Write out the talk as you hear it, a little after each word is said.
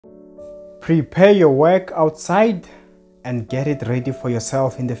Prepare your work outside and get it ready for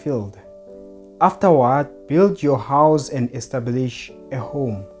yourself in the field. Afterward, build your house and establish a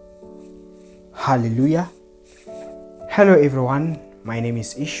home. Hallelujah. Hello everyone, my name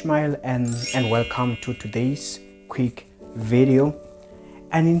is Ishmael and welcome to today's quick video.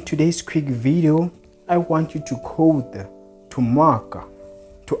 And in today's quick video, I want you to code, to mark,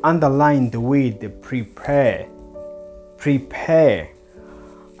 to underline the word prepare. Prepare.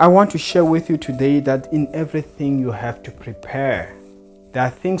 I want to share with you today that in everything you have to prepare. There are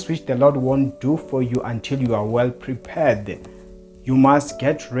things which the Lord won't do for you until you are well prepared. You must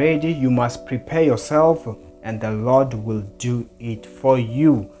get ready, you must prepare yourself, and the Lord will do it for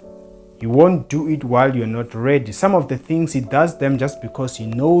you. He won't do it while you're not ready. Some of the things He does them just because He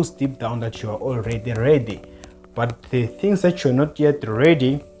knows deep down that you are already ready. But the things that you're not yet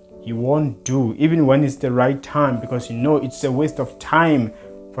ready, He won't do, even when it's the right time, because you know it's a waste of time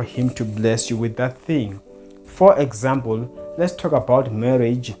for Him to bless you with that thing. For example, let's talk about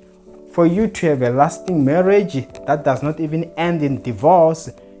marriage. For you to have a lasting marriage that does not even end in divorce,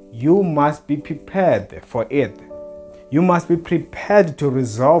 you must be prepared for it. You must be prepared to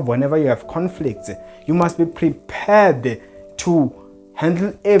resolve whenever you have conflicts. You must be prepared to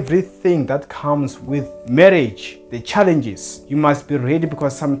handle everything that comes with marriage, the challenges. You must be ready,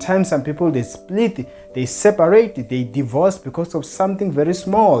 because sometimes some people, they split, they separate, they divorce because of something very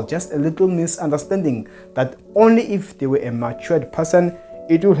small, just a little misunderstanding that only if they were a matured person,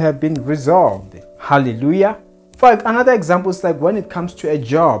 it would have been resolved. Hallelujah. For another example, it's like when it comes to a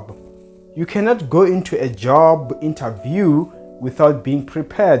job. You cannot go into a job interview without being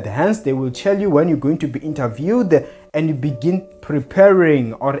prepared. Hence, they will tell you when you're going to be interviewed and you begin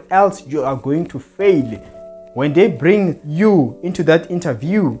preparing, or else you are going to fail. When they bring you into that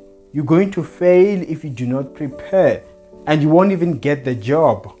interview, you're going to fail if you do not prepare, and you won't even get the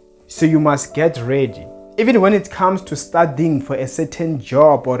job. So you must get ready. Even when it comes to studying for a certain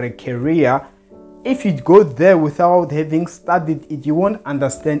job or a career, if you go there without having studied it, you won't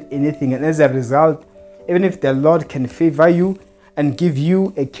understand anything. And as a result, even if the Lord can favor you and give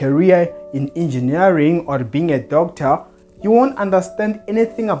you a career in engineering or being a doctor, you won't understand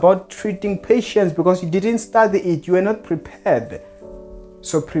anything about treating patients because you didn't study it. You are not prepared.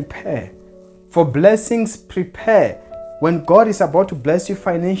 So prepare. For blessings, prepare. When God is about to bless you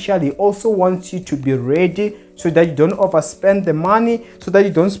financially, He also wants you to be ready so that you don't overspend the money, so that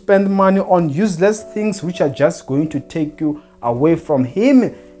you don't spend money on useless things which are just going to take you away from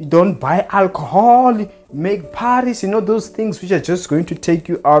Him. You don't buy alcohol, make parties, those things which are just going to take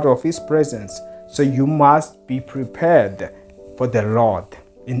you out of His presence. So you must be prepared for the Lord.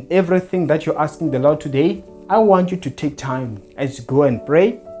 In everything that you're asking the Lord today, I want you to take time as you go and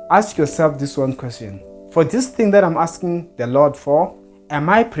pray. Ask yourself this one question. For this thing that I'm asking the Lord for, am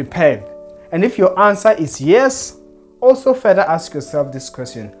I prepared? And if your answer is yes, also further ask yourself this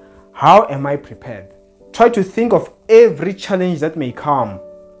question. How am I prepared? Try to think of every challenge that may come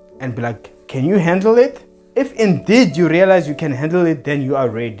and be like, can you handle it? If indeed you realize you can handle it, then you are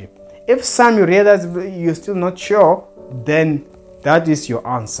ready. If some you realize you're still not sure, then that is your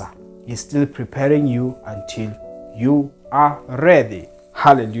answer. He's still preparing you until you are ready.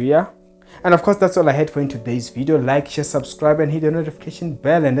 Hallelujah. And of course, that's all I had for you in today's video. Like, share, subscribe, and hit the notification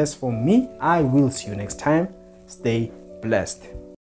bell. And as for me, I will see you next time. Stay blessed.